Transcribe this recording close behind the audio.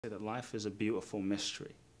That life is a beautiful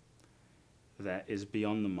mystery that is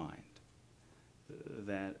beyond the mind,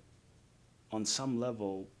 that on some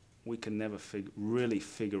level we can never really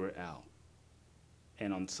figure it out,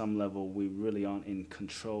 and on some level we really aren't in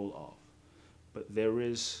control of. But there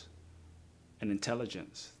is an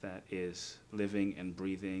intelligence that is living and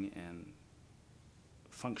breathing and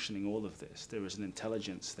functioning all of this. There is an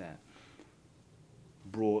intelligence that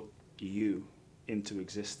brought you into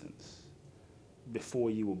existence. Before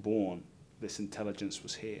you were born, this intelligence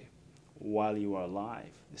was here. While you are alive,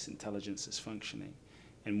 this intelligence is functioning.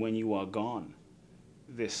 And when you are gone,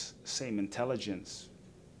 this same intelligence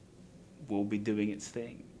will be doing its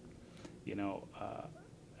thing. You know,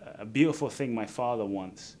 a beautiful thing my father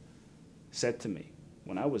once said to me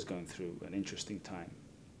when I was going through an interesting time,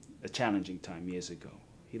 a challenging time years ago.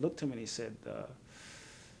 He looked at me and he said,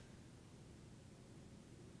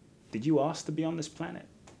 did you ask to be on this planet?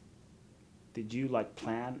 Did you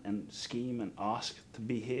plan and scheme and ask to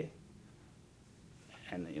be here?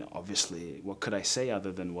 And obviously, what could I say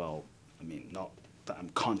other than, well, not that I'm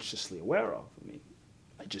consciously aware of.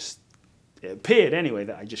 It appeared anyway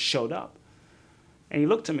that I just showed up. And he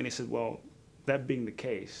looked at me and he said, well, that being the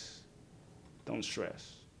case, don't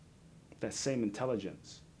stress. That same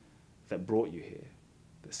intelligence that brought you here,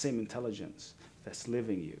 the same intelligence that's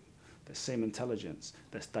living you, the same intelligence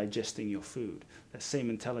that's digesting your food, the same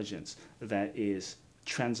intelligence that is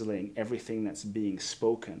translating everything that's being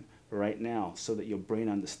spoken right now so that your brain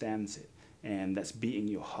understands it, and that's beating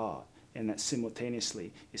your heart, and that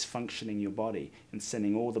simultaneously is functioning your body and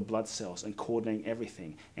sending all the blood cells and coordinating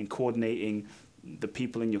everything and coordinating the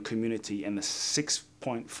people in your community and the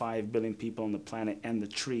 6.5 billion people on the planet and the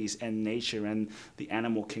trees and nature and the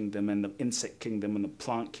animal kingdom and the insect kingdom and the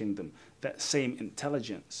plant kingdom. That same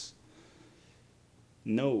intelligence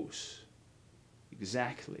knows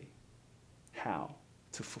exactly how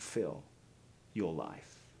to fulfill your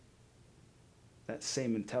life. That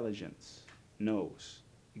same intelligence knows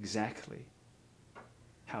exactly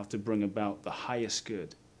how to bring about the highest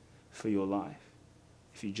good for your life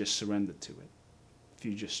if you just surrender to it, if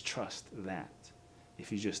you just trust that,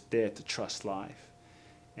 if you just dare to trust life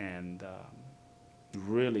and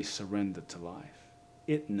really surrender to life.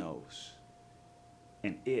 It knows,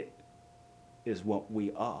 and it is what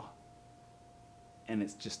we are. And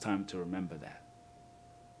it's just time to remember that.